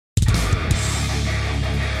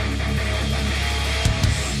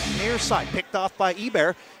side. Picked off by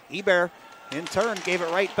Hebert. Hebert, in turn, gave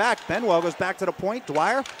it right back. Benwell goes back to the point.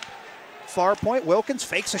 Dwyer, far point. Wilkins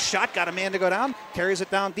fakes a shot. Got a man to go down. Carries it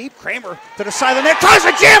down deep. Kramer to the side of the net. Tries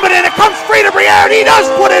to jam it in. It comes free to Briere, and he does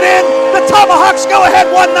put it in. The Tomahawks go ahead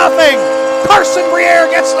 1-0. Carson Briere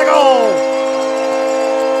gets the goal.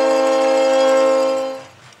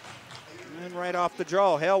 And right off the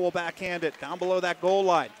draw, Hale will backhand it down below that goal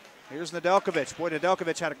line. Here's Nedeljkovic. Boy,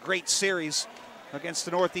 Nedeljkovic had a great series against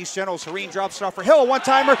the Northeast Generals. Hareen drops it off for Hill.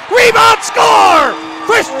 One-timer. Rebound, score!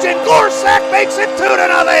 Christian Gorsak makes it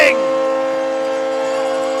 2-0.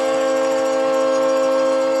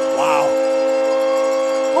 Wow.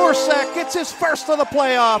 Gorsak gets his first of the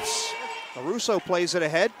playoffs. LaRusso plays it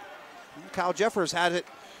ahead. Kyle Jeffers had it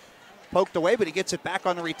poked away, but he gets it back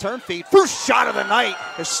on the return feed. First shot of the night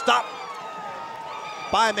is stopped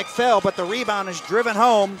by McPhail, but the rebound is driven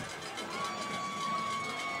home.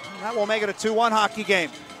 And that will make it a 2-1 hockey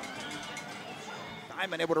game.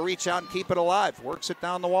 Diamond able to reach out and keep it alive. Works it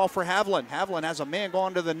down the wall for Havlin. Havlin has a man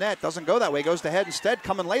going to the net. Doesn't go that way. Goes to Head instead.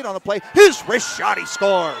 Coming late on the play. His wrist shot. He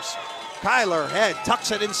scores. Kyler Head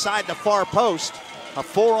tucks it inside the far post. A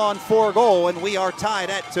 4-on-4 goal, and we are tied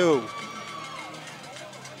at 2.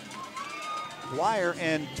 Dwyer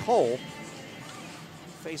and Toll.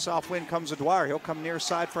 Face-off win comes to Dwyer. He'll come near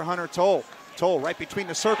side for Hunter Toll. Toll right between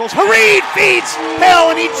the circles. Hareen feeds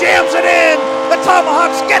Hill, and he jams it in. The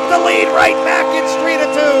Tomahawks get the lead right back. It's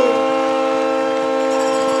 3-2.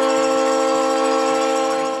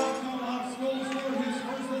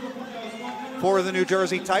 For the New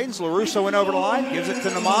Jersey Titans, LaRusso went over the line, gives it to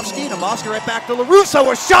Nomofsky. Nomofsky right back to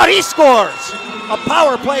LaRusso. A shot, he scores! A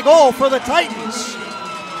power play goal for the Titans.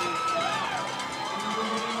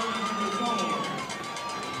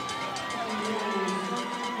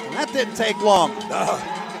 And that didn't take long. In the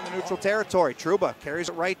neutral territory, Trouba carries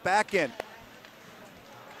it right back in.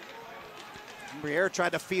 Briere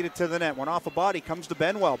tried to feed it to the net. Went off a body, comes to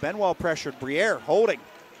Benwell. Benwell pressured, Briere holding.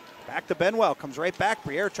 Back to Benwell, comes right back.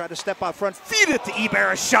 Briere tried to step out front, feed it to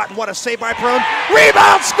Hebert, a shot, and what a save by Perone.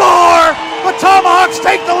 Rebound, score! The Tomahawks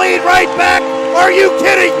take the lead right back. Are you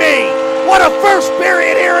kidding me? What a first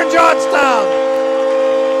period here in Johnstown.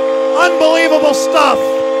 Unbelievable stuff.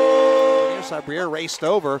 Near side, Briere raced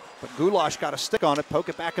over, but Goulash got a stick on it, poke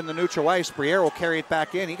it back in the neutral ice. Briere will carry it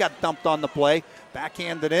back in. He got dumped on the play,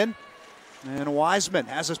 backhanded in. And Wiseman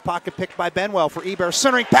has his pocket picked by Benwell for Hebert.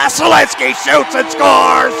 Centering pass. Selensky shoots and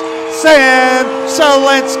scores. Sam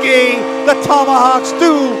Selensky. The Tomahawks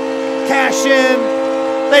do cash in.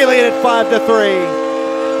 They lead it 5-3.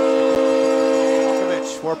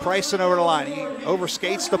 For Bryson over the line. He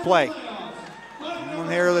overskates the play. And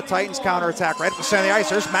there the Titans counterattack right at the center of the ice.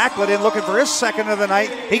 There's Macklin in looking for his second of the night.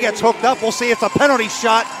 He gets hooked up. We'll see. It's a penalty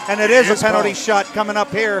shot, and it is a penalty shot coming up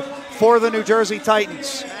here for the New Jersey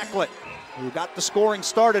Titans. Macklin, who got the scoring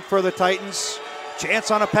started for the Titans.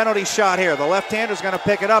 Chance on a penalty shot here. The left-hander's going to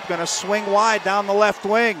pick it up, going to swing wide down the left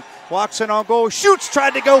wing. Walks in on goal, shoots,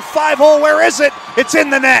 tried to go 5-hole. Where is it? It's in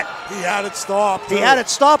the net. He had it stopped. He had it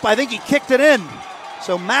stopped. I think he kicked it in.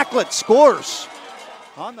 So Macklin scores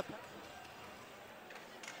on the.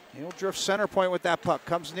 He'll drift center point with that puck.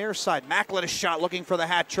 Comes near side. Macklin a shot looking for the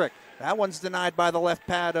hat trick. That one's denied by the left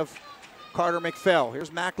pad of Carter McPhail.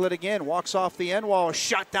 Here's Macklin again. Walks off the end wall. A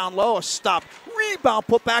shot down low. A stop. Rebound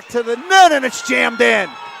put back to the net, and it's jammed in.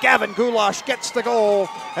 Gavin Goulash gets the goal,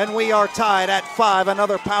 and we are tied at 5.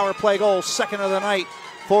 Another power play goal, second of the night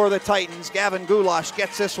for the Titans. Gavin Goulash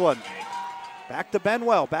gets this one. Back to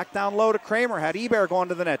Benwell. Back down low to Kramer. Had Hebert going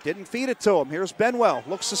to the net. Didn't feed it to him. Here's Benwell.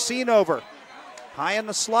 Looks the scene over. High in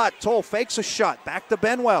the slot. Toll fakes a shot. Back to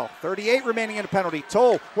Benwell. 38 remaining in a penalty.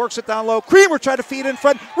 Toll works it down low. Kramer tried to feed in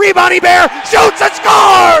front. Rebound Hebert. Shoots and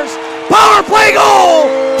scores! Power play goal!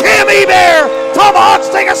 Cam Hebert! Tomahawks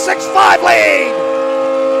take a 6-5 lead!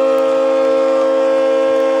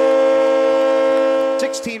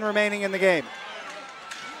 16 remaining in the game.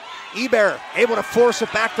 Hebert able to force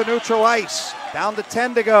it back to neutral ice. Down to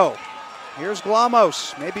 10 to go. Here's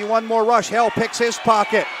Glamos. Maybe one more rush. Hell picks his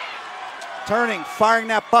pocket. Turning, firing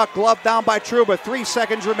that puck, glove down by Trouba. 3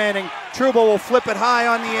 seconds remaining. Trouba will flip it high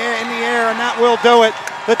in the air, and that will do it.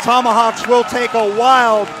 The Tomahawks will take a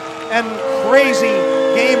wild and crazy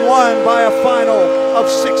game 1 by a final of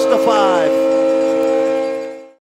 6-5.